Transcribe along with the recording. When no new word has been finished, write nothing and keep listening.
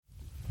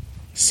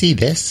See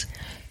this?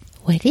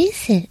 What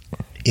is it?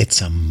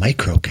 It's a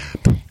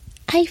microcap.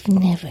 I've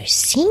never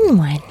seen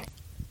one.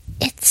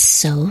 It's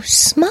so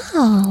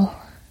small.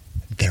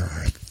 There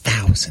are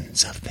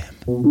thousands of them.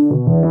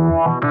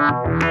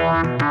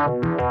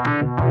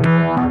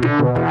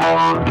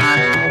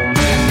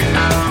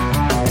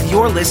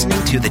 You're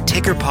listening to the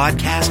Ticker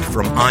Podcast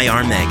from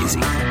IR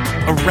Magazine,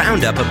 a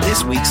roundup of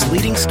this week's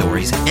leading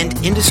stories and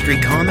industry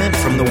comment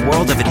from the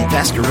world of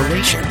investor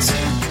relations.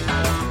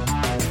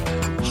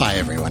 Hi,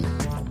 everyone.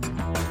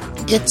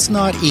 It's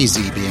not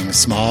easy being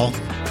small.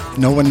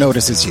 No one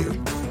notices you.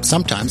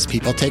 Sometimes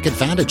people take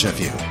advantage of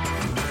you.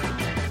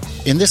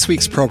 In this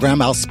week's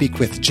program, I'll speak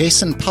with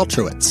Jason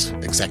Paltrowitz,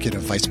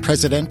 Executive Vice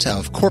President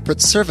of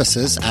Corporate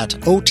Services at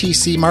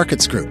OTC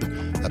Markets Group,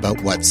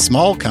 about what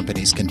small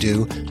companies can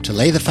do to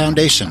lay the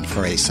foundation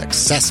for a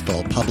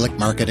successful public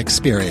market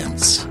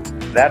experience.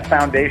 That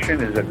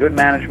foundation is a good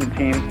management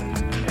team,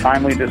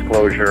 timely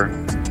disclosure,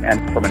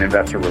 and from an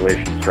investor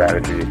relations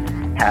strategy,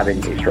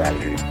 having a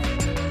strategy.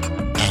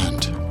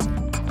 And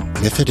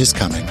MiFID is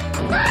coming.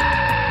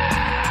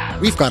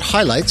 We've got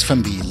highlights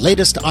from the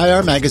latest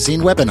IR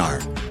Magazine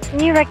webinar.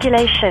 New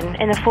regulation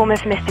in the form of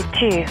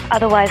MiFID II,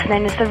 otherwise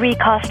known as the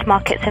Recast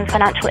Markets in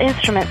Financial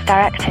Instruments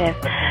Directive,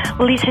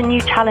 will lead to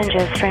new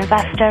challenges for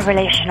investor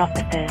relation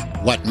officers.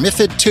 What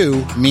MiFID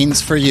II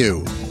means for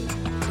you.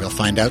 We'll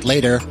find out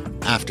later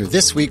after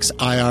this week's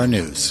IR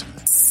News.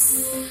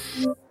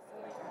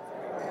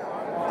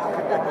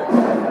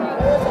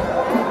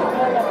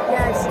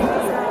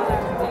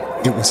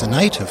 It was a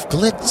night of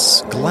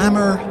glitz,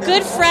 glamour,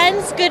 good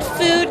friends, good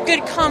food,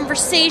 good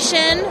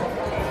conversation.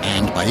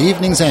 And by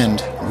evening's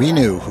end, we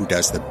knew who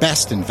does the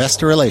best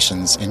investor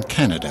relations in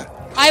Canada.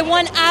 I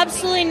won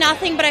absolutely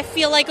nothing, but I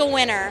feel like a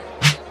winner.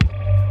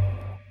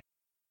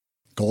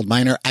 Gold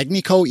miner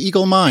Agnico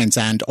Eagle Mines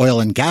and oil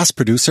and gas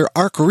producer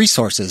ARC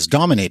Resources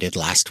dominated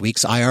last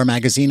week's IR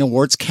Magazine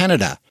Awards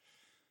Canada.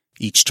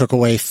 Each took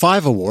away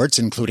 5 awards,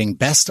 including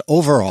Best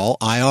Overall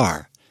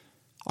IR.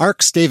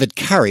 ARC's David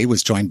Carey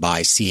was joined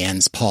by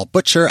CN's Paul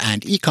Butcher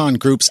and Econ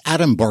Group's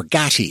Adam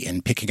Borgatti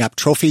in picking up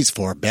trophies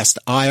for Best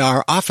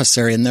IR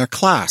Officer in their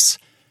class.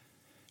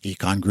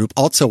 Econ Group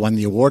also won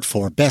the award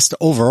for Best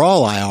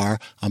Overall IR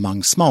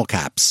among small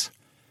caps.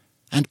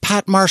 And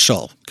Pat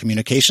Marshall,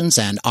 Communications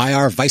and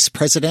IR Vice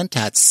President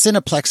at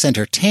Cineplex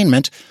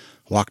Entertainment,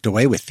 walked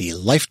away with the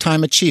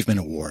Lifetime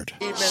Achievement Award.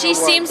 She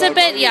seems a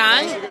bit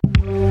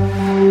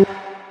young.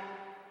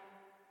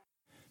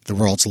 The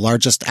world's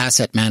largest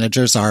asset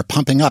managers are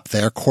pumping up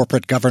their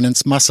corporate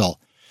governance muscle.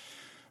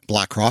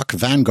 BlackRock,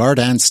 Vanguard,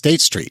 and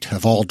State Street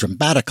have all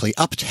dramatically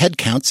upped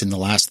headcounts in the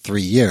last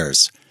 3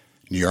 years.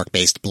 New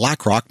York-based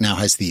BlackRock now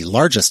has the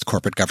largest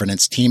corporate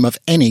governance team of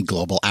any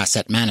global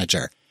asset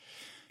manager.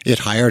 It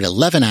hired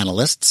 11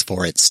 analysts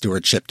for its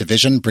stewardship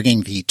division,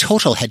 bringing the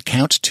total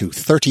headcount to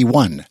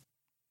 31.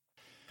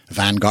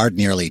 Vanguard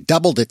nearly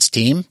doubled its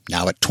team,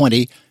 now at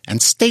 20,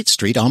 and State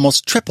Street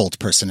almost tripled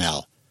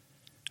personnel.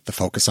 The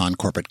focus on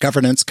corporate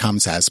governance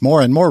comes as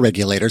more and more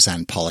regulators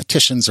and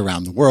politicians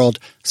around the world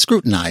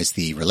scrutinize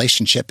the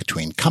relationship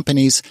between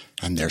companies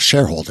and their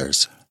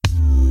shareholders.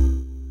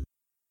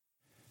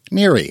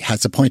 Neary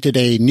has appointed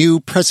a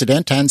new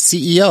president and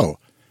CEO.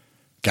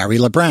 Gary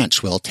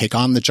LeBranch will take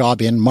on the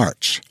job in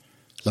March.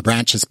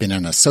 LeBranch has been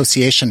an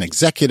association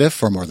executive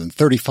for more than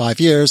 35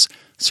 years,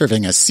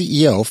 serving as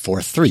CEO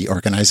for 3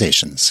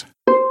 organizations.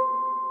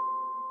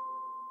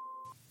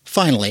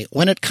 Finally,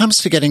 when it comes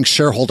to getting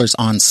shareholders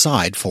on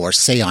side for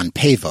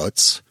say-on-pay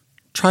votes,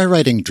 try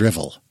writing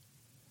drivel.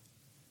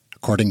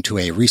 According to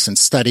a recent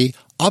study,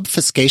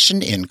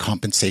 obfuscation in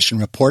compensation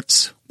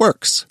reports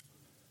works.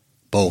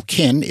 Bo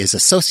Kin is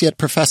Associate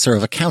Professor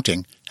of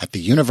Accounting at the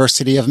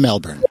University of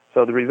Melbourne.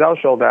 So the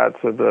results show that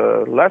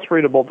the less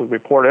readable the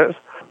report is,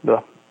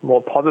 the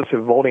more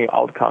positive voting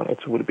outcome it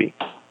would be.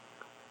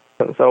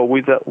 So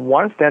with a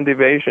 1 standard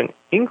deviation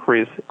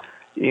increase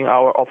in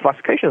our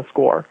obfuscation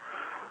score,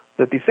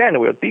 the dissent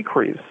will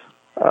decrease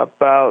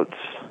about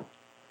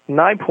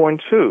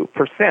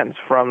 9.2%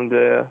 from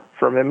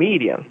the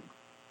median.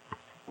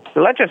 So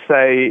let's just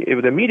say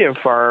if the median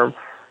firm,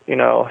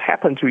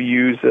 happen to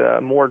use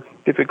a more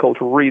difficult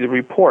to read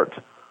report,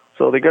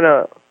 so they're going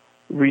to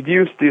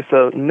reduce this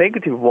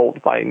negative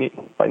vote by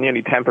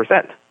nearly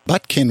 10%.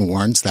 But Kin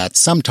warns that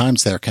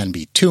sometimes there can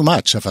be too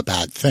much of a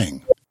bad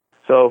thing.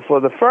 So for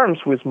the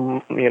firms with,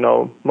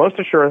 most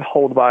shares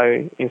held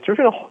by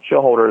institutional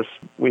shareholders,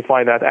 we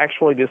find that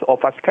actually this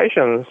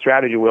obfuscation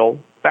strategy will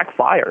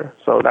backfire.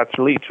 So that's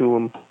lead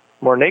to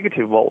more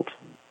negative vote.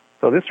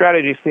 So this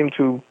strategy seems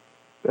to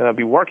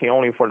be working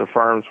only for the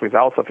firms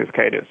without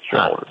sophisticated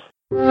shareholders.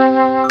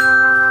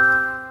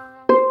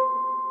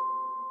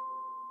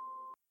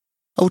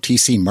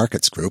 OTC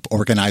Markets Group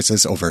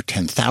organizes over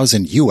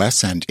 10,000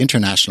 U.S. and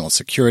international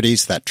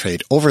securities that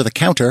trade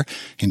over-the-counter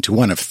into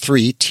one of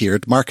 3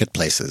 tiered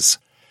marketplaces.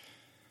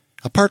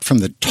 Apart from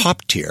the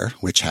top tier,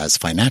 which has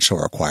financial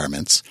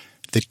requirements,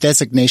 the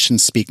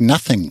designations speak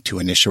nothing to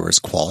an issuer's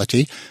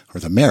quality or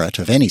the merit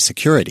of any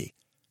security.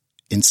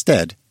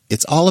 Instead,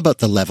 it's all about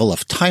the level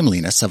of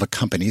timeliness of a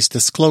company's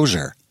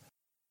disclosure.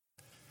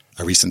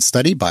 A recent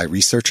study by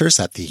researchers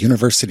at the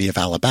University of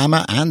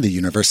Alabama and the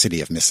University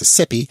of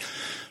Mississippi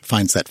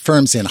finds that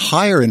firms in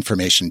higher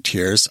information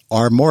tiers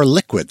are more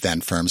liquid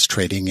than firms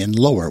trading in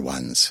lower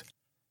ones.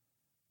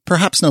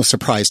 Perhaps no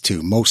surprise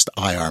to most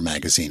IR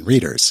Magazine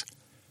readers.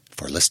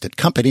 For listed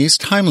companies,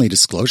 timely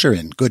disclosure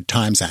in good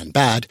times and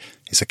bad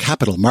is a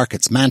capital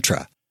markets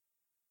mantra.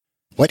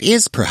 What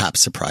is perhaps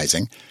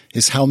surprising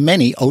is how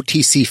many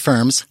OTC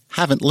firms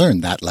haven't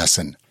learned that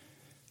lesson.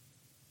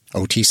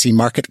 OTC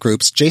Market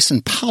Group's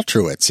Jason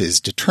Paltrowitz is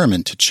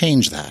determined to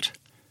change that.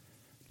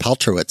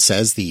 Paltrowitz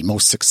says the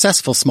most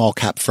successful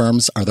small-cap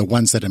firms are the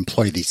ones that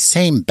employ the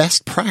same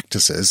best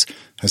practices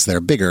as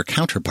their bigger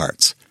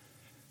counterparts.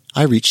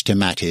 I reached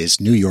him at his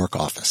New York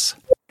office.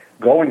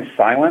 Going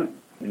silent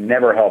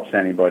never helps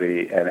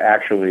anybody and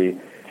actually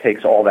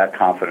takes all that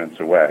confidence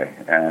away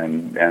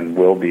and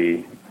will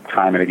be,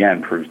 time and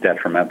again, proves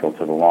detrimental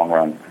to the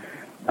long-run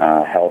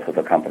health of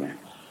the company.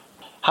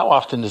 How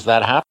often does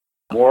that happen?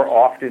 More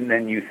often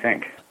than you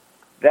think.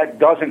 That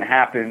doesn't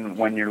happen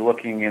when you're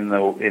looking in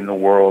the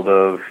world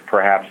of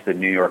perhaps the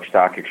New York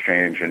Stock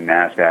Exchange and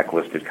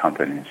NASDAQ-listed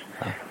companies.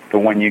 But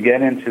when you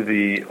get into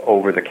the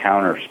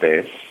over-the-counter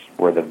space,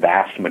 where the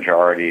vast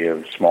majority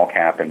of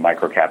small-cap and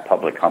micro-cap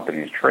public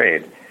companies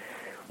trade,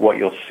 what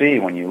you'll see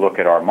when you look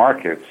at our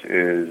markets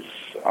is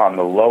on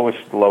the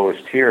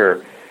lowest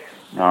tier,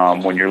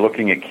 when you're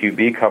looking at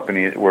QB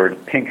companies, or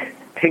pink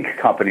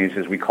companies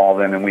as we call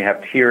them, and we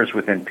have tiers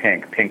within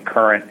pink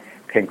current,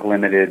 pink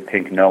limited,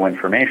 pink no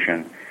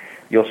information,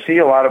 you'll see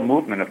a lot of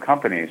movement of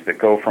companies that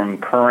go from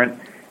current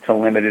to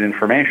limited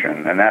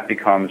information, and that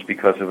becomes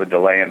because of a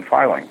delay in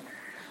filing.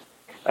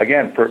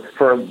 Again,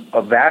 for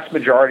a vast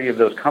majority of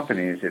those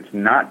companies, it's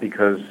not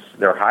because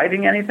they're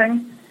hiding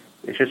anything,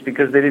 it's just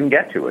because they didn't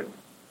get to it.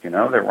 You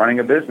know, they're running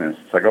a business.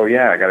 It's like, oh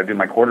yeah, I got to do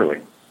my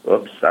quarterly.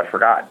 Oops, I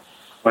forgot.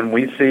 When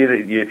we see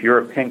that if you're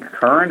a pink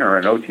current or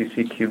an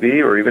OTC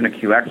QB or even a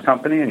QX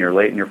company and you're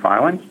late in your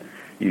filings,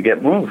 you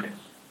get moved.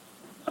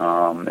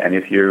 And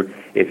if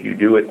you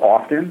do it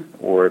often,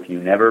 or if you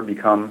never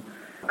become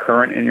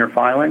current in your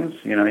filings,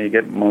 you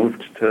get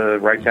moved to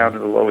right down to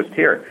the lowest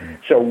tier.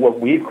 So what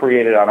we've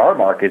created on our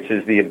markets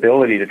is the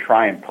ability to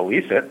try and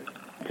police it,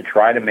 to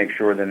try to make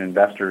sure that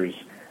investors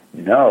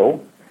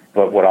know.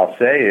 But what I'll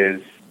say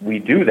is we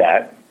do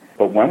that,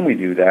 but when we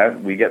do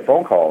that, we get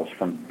phone calls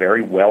from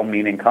very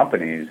well-meaning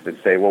companies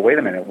that say, well, wait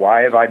a minute,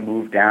 why have I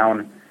moved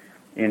down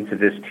into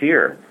this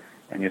tier?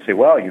 And you say,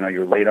 well,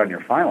 you're late on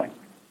your filing.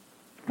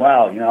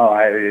 Well,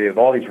 I have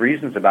all these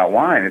reasons about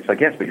why, and it's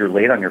like, yes, but you're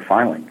late on your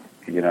filing.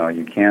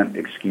 You can't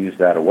excuse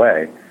that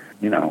away.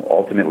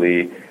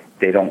 Ultimately,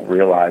 they don't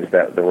realize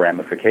that the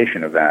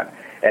ramification of that.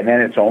 And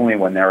then it's only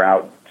when they're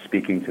out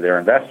speaking to their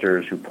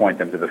investors who point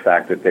them to the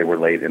fact that they were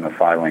late in the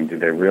filing do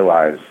they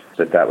realize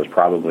that that was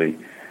probably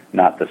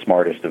not the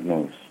smartest of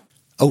moves.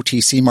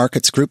 OTC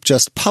Markets Group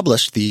just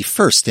published the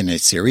first in a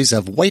series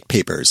of white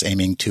papers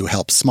aiming to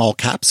help small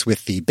caps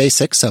with the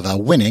basics of a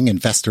winning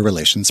investor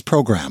relations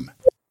program.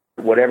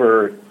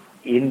 Whatever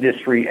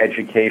industry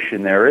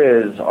education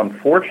there is,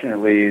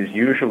 unfortunately, is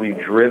usually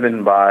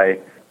driven by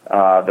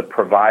the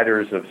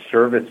providers of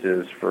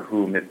services for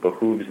whom it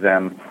behooves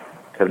them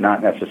to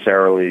not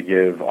necessarily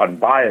give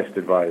unbiased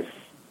advice,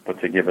 but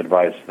to give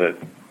advice that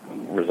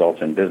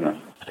results in business.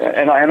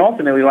 And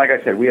ultimately, like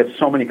I said, we have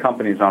so many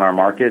companies on our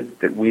market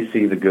that we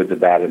see the good, the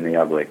bad, and the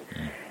ugly.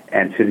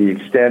 And to the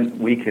extent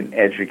we can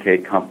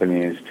educate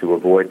companies to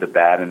avoid the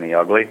bad and the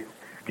ugly,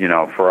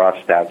 for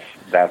us,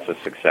 that's a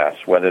success.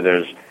 Whether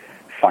there's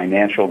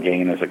financial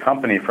gain as a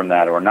company from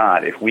that or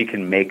not, if we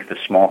can make the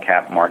small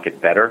cap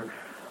market better,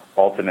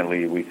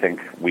 ultimately we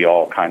think we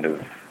all kind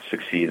of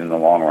succeed in the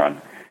long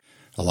run.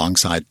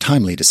 Alongside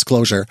timely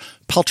disclosure,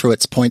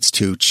 Paltrowitz points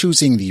to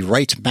choosing the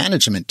right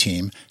management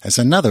team as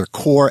another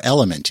core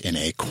element in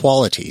a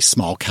quality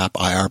small cap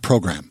IR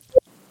program.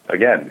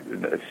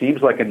 Again, it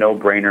seems like a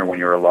no-brainer when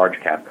you're a large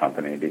cap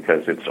company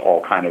because it's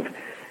all kind of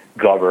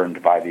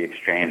governed by the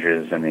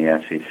exchanges and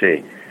the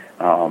SEC,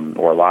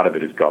 or a lot of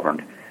it is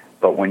governed.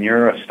 But when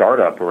you're a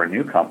startup or a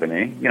new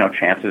company,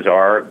 chances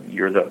are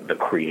you're the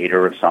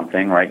creator of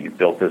something, right? You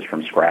built this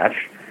from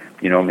scratch.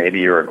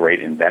 Maybe you're a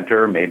great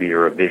inventor, maybe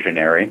you're a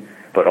visionary.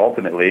 But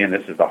ultimately, and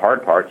this is the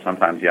hard part,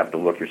 sometimes you have to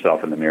look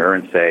yourself in the mirror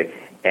and say,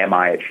 am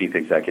I a chief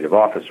executive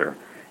officer?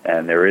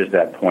 And there is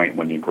that point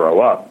when you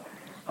grow up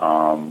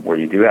where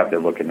you do have to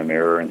look in the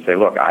mirror and say,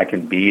 look, I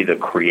can be the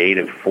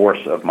creative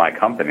force of my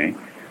company,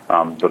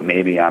 but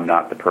maybe I'm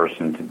not the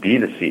person to be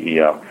the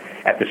CEO.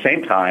 At the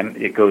same time,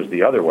 it goes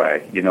the other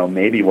way.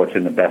 Maybe what's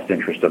in the best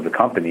interest of the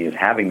company is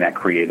having that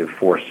creative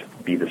force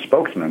be the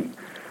spokesman,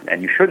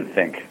 and you shouldn't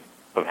think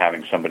of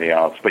having somebody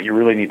else, but you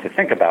really need to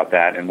think about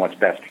that and what's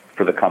best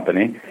for the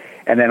company.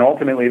 And then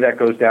ultimately that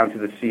goes down to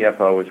the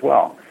CFO as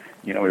well.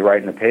 We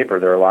write in the paper,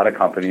 there are a lot of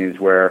companies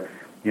where,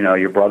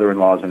 your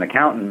brother-in-law is an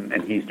accountant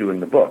and he's doing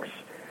the books.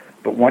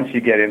 But once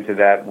you get into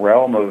that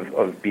realm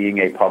of being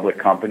a public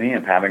company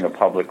and having a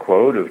public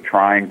quote of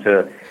trying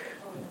to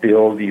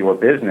build your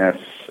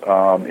business,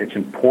 it's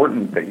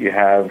important that you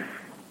have,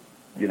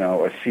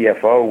 a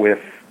CFO with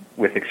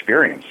with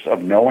experience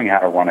of knowing how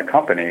to run a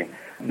company,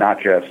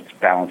 not just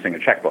balancing a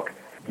checkbook.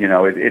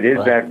 It is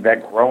Right.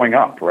 that growing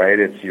up, right?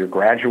 It's you're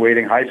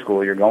graduating high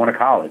school, you're going to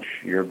college,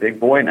 you're a big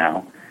boy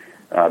now,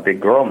 big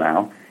girl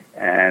now,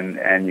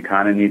 and you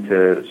kind of need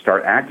to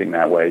start acting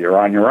that way. You're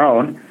on your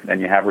own,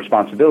 and you have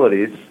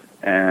responsibilities,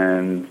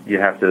 and you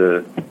have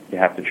to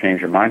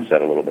change your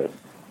mindset a little bit.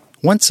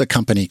 Once a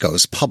company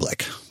goes public,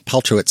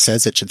 Peltrowitz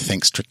says it should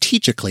think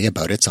strategically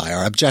about its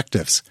IR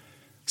objectives.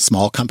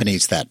 Small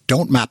companies that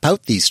don't map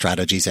out these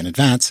strategies in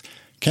advance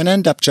can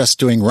end up just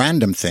doing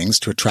random things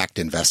to attract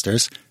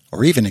investors,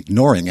 or even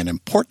ignoring an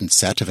important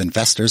set of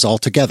investors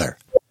altogether.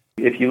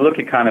 If you look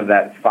at kind of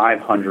that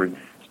 500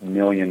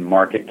 million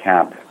market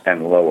cap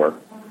and lower,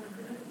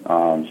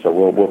 so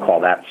we'll call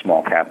that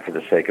small cap for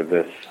the sake of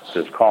this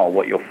call,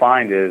 what you'll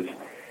find is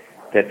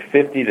that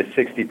 50 to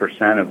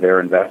 60% of their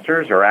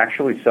investors are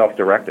actually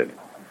self-directed.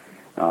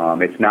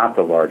 It's not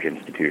the large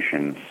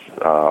institutions.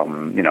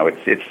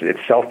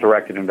 It's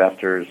self-directed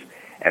investors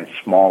and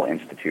small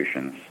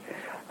institutions.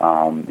 A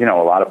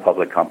lot of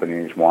public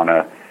companies want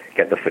to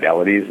get the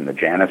Fidelities and the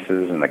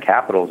Janices and the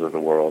Capitals of the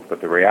world,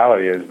 but the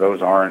reality is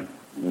those aren't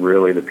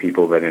really the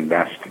people that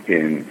invest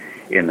in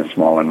the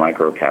small and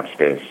micro cap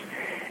space.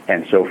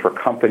 And so for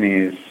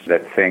companies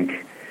that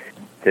think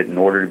that in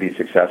order to be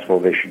successful,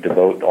 they should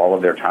devote all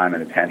of their time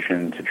and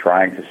attention to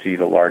trying to see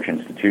the large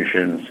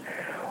institutions,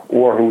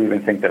 or who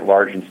even think that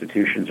large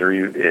institutions are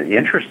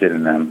interested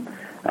in them,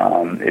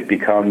 it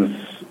becomes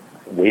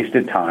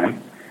wasted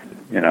time,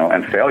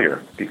 and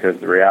failure, because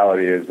the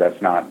reality is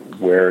that's not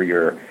where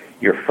your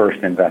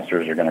first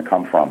investors are going to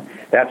come from.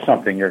 That's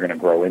something you're going to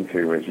grow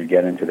into as you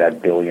get into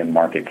that billion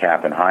market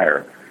cap and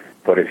higher.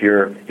 But if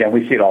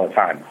we see it all the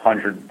time,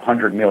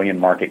 100 million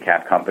market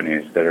cap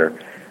companies that are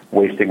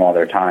wasting all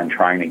their time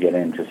trying to get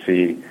in to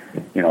see,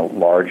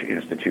 large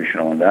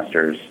institutional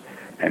investors,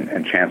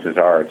 and chances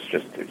are it's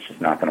just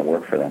not going to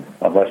work for them.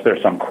 Unless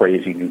there's some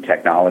crazy new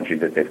technology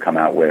that they've come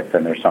out with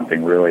and there's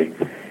something really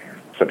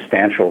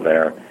substantial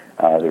there.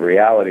 The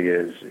reality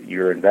is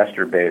your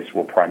investor base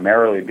will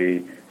primarily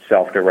be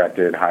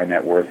self-directed, high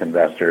net worth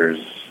investors,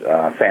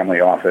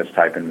 family office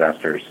type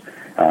investors,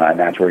 and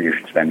that's where you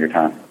should spend your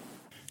time.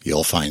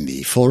 You'll find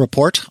the full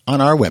report on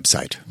our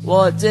website.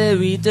 What do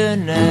we do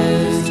now?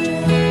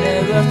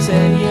 Now we're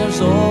 10 years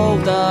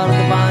older. The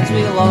bands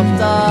we loved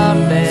are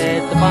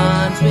dead. The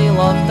bands we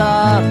loved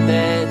are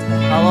dead.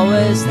 I'll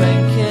always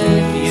think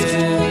of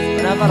you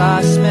whenever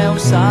I smell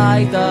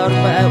cider,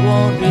 but it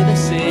won't be the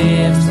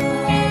same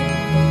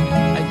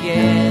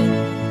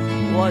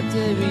again. What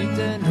do we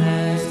do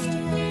now?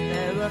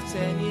 Now we're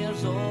 10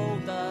 years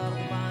older.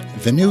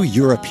 The new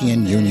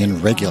European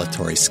Union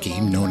regulatory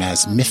scheme known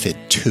as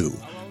MiFID II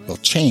will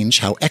change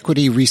how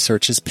equity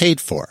research is paid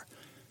for.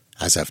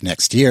 As of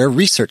next year,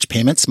 research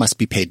payments must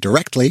be paid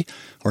directly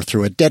or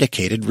through a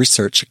dedicated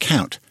research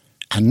account,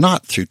 and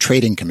not through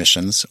trading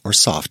commissions or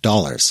soft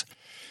dollars.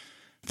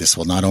 This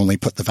will not only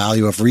put the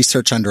value of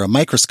research under a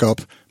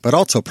microscope, but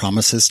also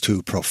promises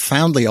to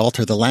profoundly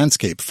alter the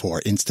landscape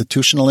for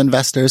institutional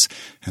investors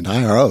and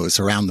IROs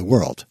around the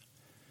world.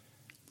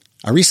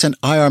 A recent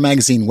IR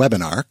Magazine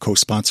webinar,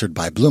 co-sponsored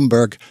by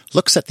Bloomberg,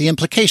 looks at the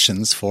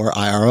implications for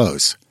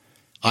IROs.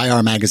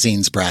 IR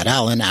Magazine's Brad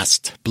Allen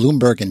asked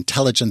Bloomberg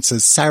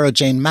Intelligence's Sarah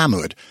Jane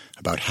Mahmood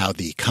about how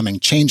the coming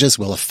changes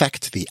will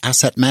affect the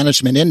asset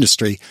management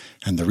industry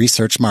and the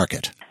research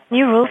market.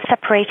 New rules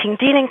separating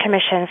dealing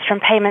commissions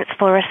from payments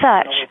for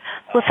research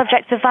will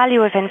subject the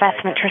value of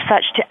investment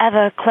research to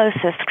ever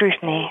closer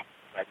scrutiny.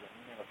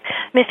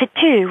 MiFID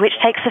II, which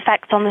takes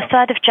effect on the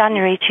 3rd of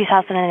January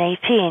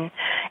 2018,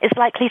 is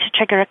likely to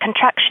trigger a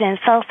contraction in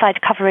sell-side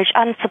coverage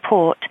and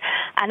support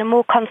and a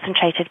more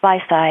concentrated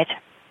buy-side.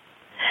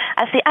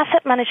 As the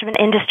asset management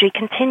industry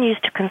continues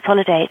to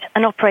consolidate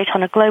and operate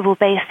on a global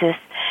basis,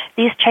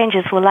 these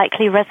changes will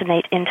likely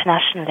resonate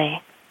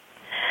internationally.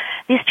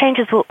 These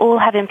changes will all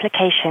have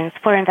implications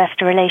for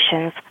investor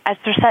relations, as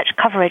research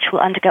coverage will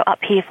undergo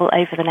upheaval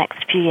over the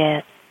next few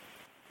years.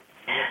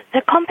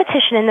 The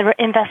competition in the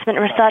investment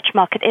research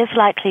market is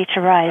likely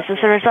to rise as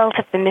a result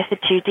of the MiFID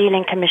II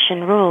dealing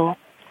commission rule.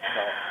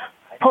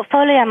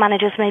 Portfolio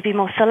managers may be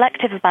more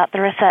selective about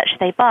the research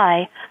they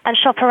buy and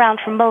shop around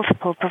from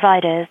multiple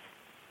providers.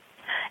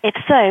 If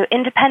so,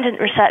 independent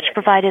research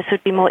providers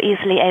would be more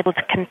easily able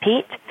to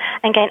compete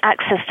and gain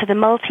access to the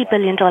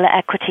multi-billion-dollar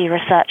equity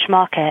research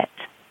market.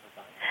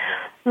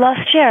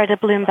 Last year at a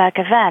Bloomberg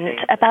event,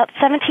 about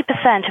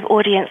 70% of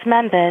audience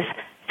members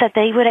said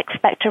they would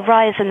expect a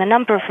rise in the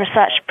number of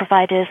research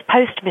providers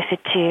post-MiFID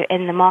II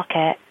in the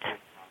market.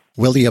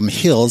 William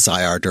Hill's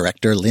IR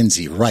director,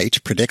 Lindsay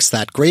Wright, predicts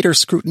that greater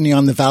scrutiny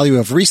on the value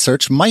of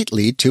research might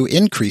lead to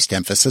increased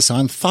emphasis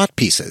on thought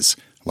pieces,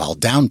 while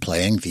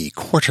downplaying the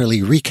quarterly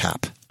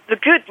recap. The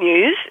good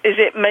news is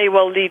it may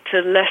well lead to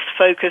less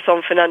focus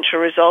on financial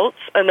results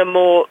and a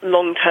more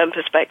long-term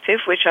perspective,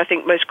 which I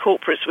think most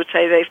corporates would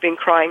say they've been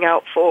crying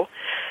out for,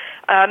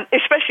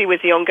 especially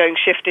with the ongoing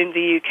shift in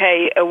the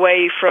UK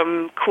away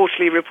from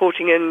quarterly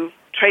reporting and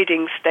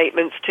trading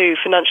statements to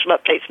financial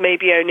updates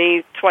maybe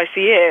only twice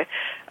a year,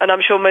 and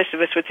I'm sure most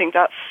of us would think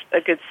that's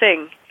a good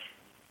thing.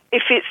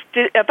 If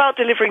it's about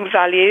delivering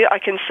value, I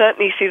can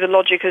certainly see the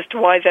logic as to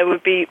why there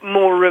would be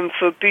more room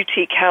for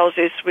boutique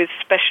houses with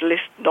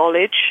specialist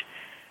knowledge.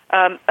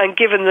 And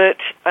given that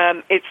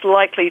it's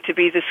likely to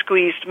be the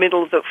squeezed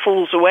middle that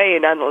falls away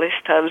in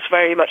analyst terms,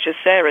 very much as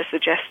Sarah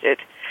suggested,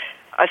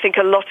 I think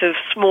a lot of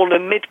small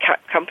and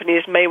mid-cap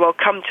companies may well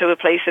come to a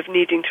place of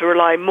needing to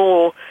rely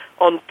more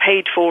on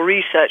paid-for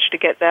research to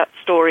get that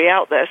story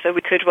out there. So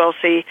we could well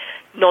see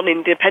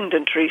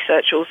non-independent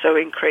research also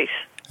increase.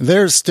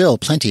 There's still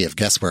plenty of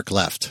guesswork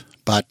left,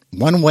 but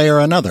one way or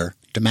another,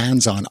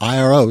 demands on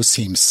IRO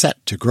seem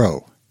set to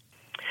grow.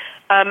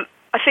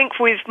 I think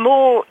with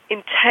more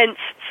intense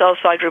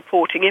sell-side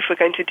reporting, if we're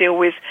going to deal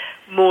with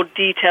more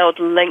detailed,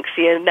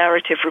 lengthier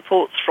narrative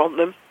reports from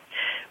them,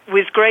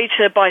 with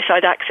greater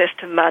buy-side access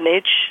to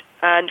manage,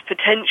 and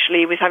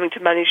potentially with having to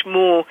manage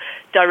more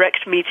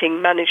direct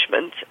meeting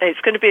management,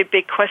 it's going to be a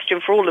big question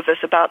for all of us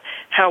about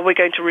how we're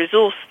going to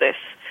resource this.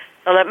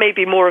 And that may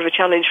be more of a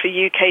challenge for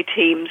UK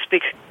teams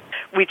because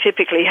we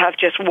typically have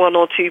just one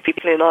or two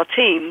people in our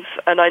teams.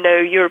 And I know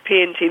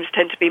European teams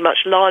tend to be much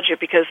larger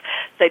because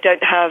they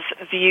don't have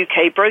the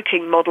UK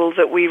broking model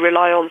that we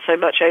rely on so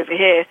much over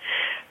here.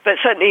 But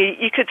certainly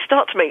you could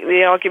start to make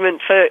the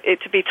argument for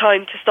it to be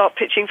time to start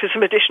pitching for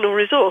some additional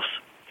resource.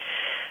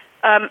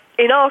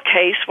 In our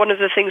case, one of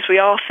the things we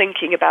are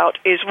thinking about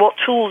is what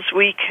tools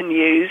we can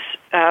use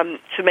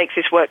to make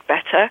this work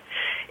better.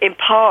 In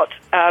part,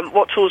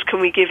 what tools can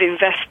we give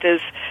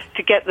investors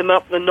to get them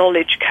up the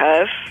knowledge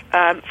curve?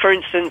 For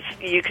instance,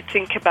 you could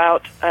think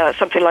about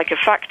something like a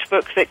fact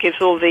book that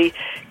gives all the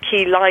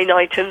key line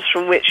items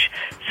from which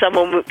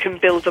someone can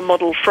build a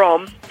model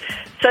from.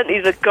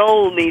 Certainly the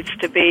goal needs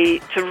to be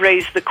to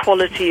raise the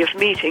quality of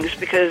meetings,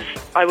 because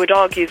I would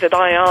argue that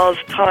IR's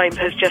time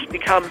has just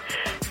become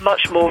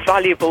much more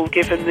valuable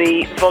given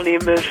the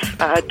volume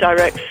of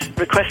direct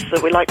requests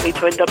that we're likely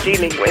to end up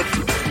dealing with.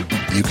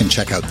 You can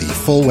check out the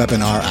full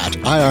webinar at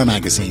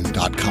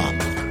irmagazine.com.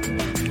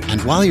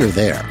 And while you're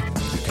there,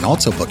 you can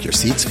also book your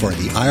seats for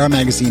the IR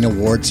Magazine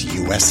Awards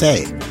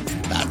USA.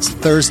 That's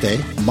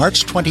Thursday,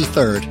 March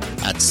 23rd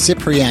at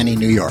Cipriani,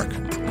 New York.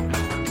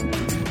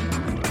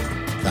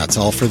 That's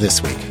all for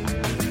this week.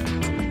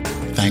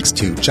 Thanks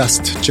to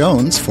Just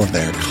Jones for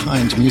their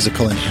kind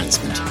musical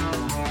enhancement.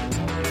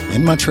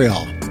 In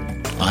Montreal,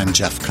 I'm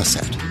Jeff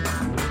Cossette.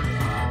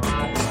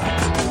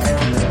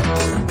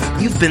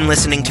 You've been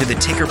listening to the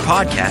Ticker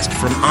Podcast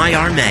from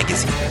IR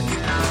Magazine.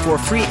 For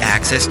free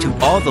access to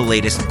all the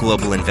latest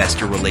global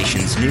investor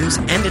relations news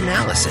and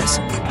analysis,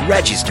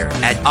 register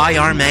at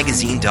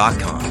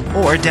irmagazine.com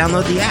or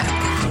download the app.